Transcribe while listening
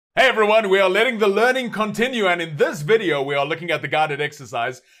Hey everyone, we are letting the learning continue, and in this video we are looking at the guided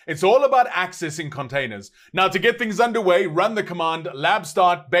exercise. It's all about accessing containers. Now, to get things underway, run the command lab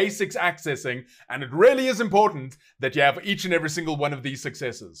start basics accessing, and it really is important that you have each and every single one of these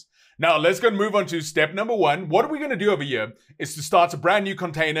successes. Now let's go and move on to step number one. What we're going to do over here is to start a brand new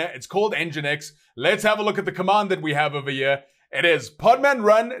container. It's called Nginx. Let's have a look at the command that we have over here. It is podman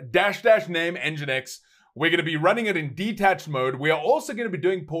run --name Nginx. We're going to be running it in detached mode. We are also going to be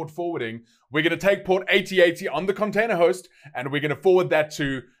doing port forwarding. We're going to take port 8080 on the container host, and we're going to forward that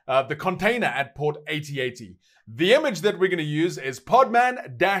to the container at port 8080. The image that we're going to use is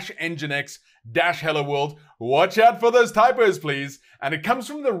podman-nginx-hello world. Watch out for those typos, please. And it comes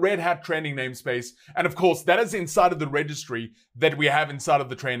from the Red Hat training namespace. And of course, that is inside of the registry that we have inside of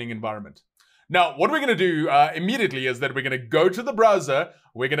the training environment. Now, what we're going to do immediately is that we're going to go to the browser.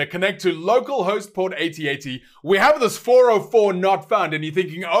 We're going to connect to localhost port 8080. We have this 404 not found, and you're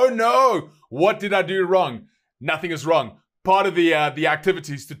thinking, oh no, what did I do wrong? Nothing is wrong. Part of the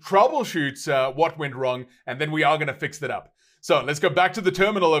activities to troubleshoot what went wrong, and then we are going to fix that up. So let's go back to the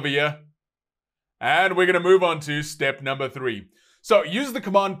terminal over here, and we're going to move on to step number 3. So use the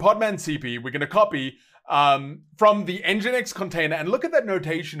command podman-cp. We're going to copy from the Nginx container, and look at that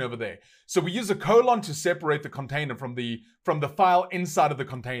notation over there. So we use a colon to separate the container from the file inside of the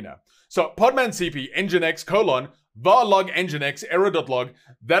container. So podman-cp nginx colon var log nginx error.log.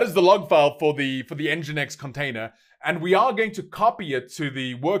 That is the log file for the Nginx container, and we are going to copy it to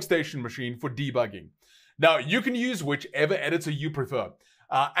the workstation machine for debugging. Now you can use whichever editor you prefer.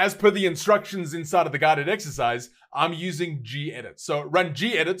 As per the instructions inside of the guided exercise, I'm using gedit. So run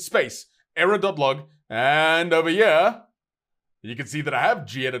gedit space error.log, and over here you can see that I have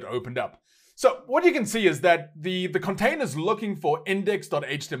gedit opened up. So what you can see is that the container is looking for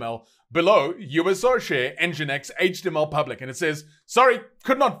index.html below USR share nginx HTML public, and it says, sorry,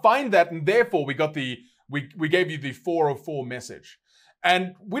 could not find that, and therefore we gave you the 404 message.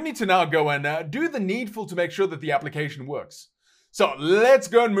 And we need to now go and do the needful to make sure that the application works. So let's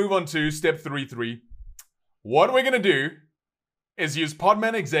go and move on to step 3.3. What we're going to do is use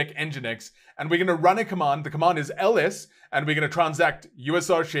podman exec nginx, and we're going to run a command. The command is ls, and we're going to transact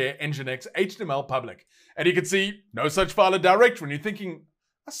usr share nginx html public. And you can see no such file or directory, and you're thinking,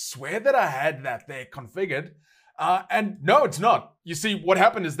 I swear that I had that there configured. And no, it's not. You see, what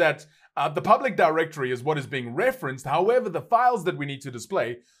happened is that the public directory is what is being referenced. However, the files that we need to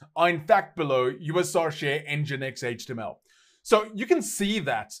display are in fact below usr share nginx html. So you can see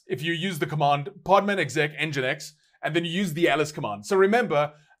that if you use the command podman exec nginx, and then you use the ls command. So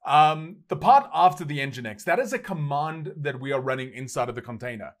remember, the part after the nginx, that is a command that we are running inside of the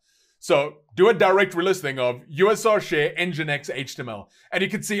container. So do a directory listing of usr share nginx html. And you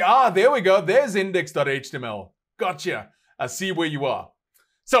can see, there we go. There's index.html. Gotcha. I see where you are.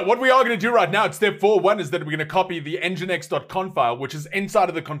 So what we are going to do right now at step 4.1 is that we're going to copy the nginx.conf file, which is inside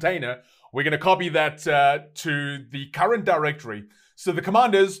of the container. We're going to copy that to the current directory. So the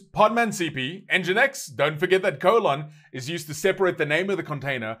command is podman-cp nginx. Don't forget that colon is used to separate the name of the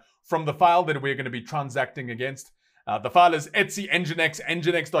container from the file that we're going to be transacting against. The file is etc nginx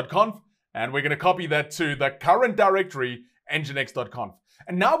nginx.conf, and we're going to copy that to the current directory nginx.conf.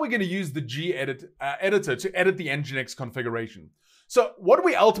 And now we're going to use the gedit editor to edit the nginx configuration. So what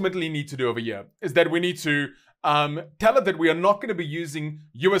we ultimately need to do over here is that we need to tell it that we are not going to be using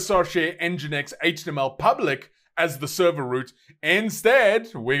usr share nginx html public as the server root. Instead,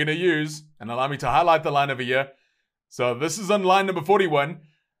 we're going to use, and allow me to highlight the line over here. So this is on line number 41.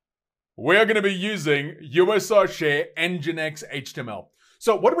 We're going to be using usr share nginx html.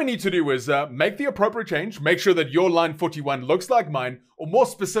 So what we need to do is make the appropriate change. Make sure that your line 41 looks like mine, or more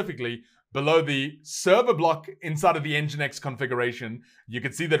specifically, below the server block inside of the nginx configuration. You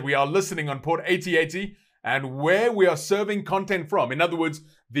can see that we are listening on port 8080 and where we are serving content from. In other words,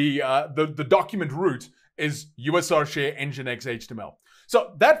 the document root is usr share nginx html.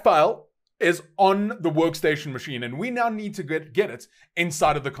 So that file is on the workstation machine, and we now need to get it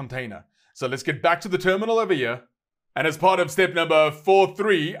inside of the container. So let's get back to the terminal over here. And as part of step number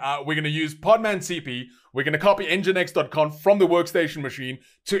 4.3, we're going to use podman-cp. We're going to copy nginx.conf from the workstation machine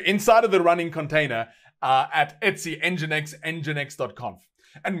to inside of the running container at etc nginx nginx.conf.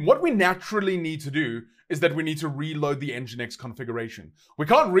 And what we naturally need to do is that we need to reload the Nginx configuration. We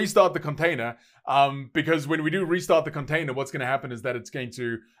can't restart the container because when we do restart the container, what's going to happen is that it's going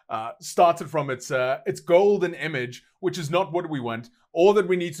to start it from its golden image, which is not what we want. All that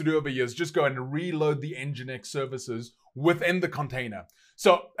we need to do over here is just go and reload the Nginx services within the container.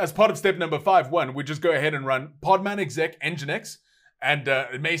 So as part of step number 5.1, we just go ahead and run podman exec nginx. And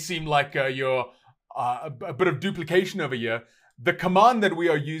it may seem like you're a bit of duplication over here. the command that we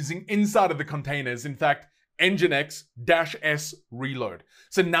are using inside of the container is in fact nginx-s reload.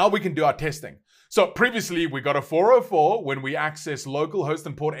 So now we can do our testing. So previously we got a 404 when we access localhost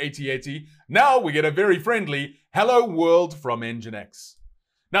and port 8080. Now we get a very friendly hello world from nginx.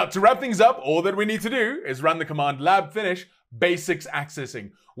 Now to wrap things up, all that we need to do is run the command lab finish basics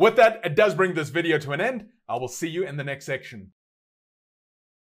accessing. With that, it does bring this video to an end. I will see you in the next section.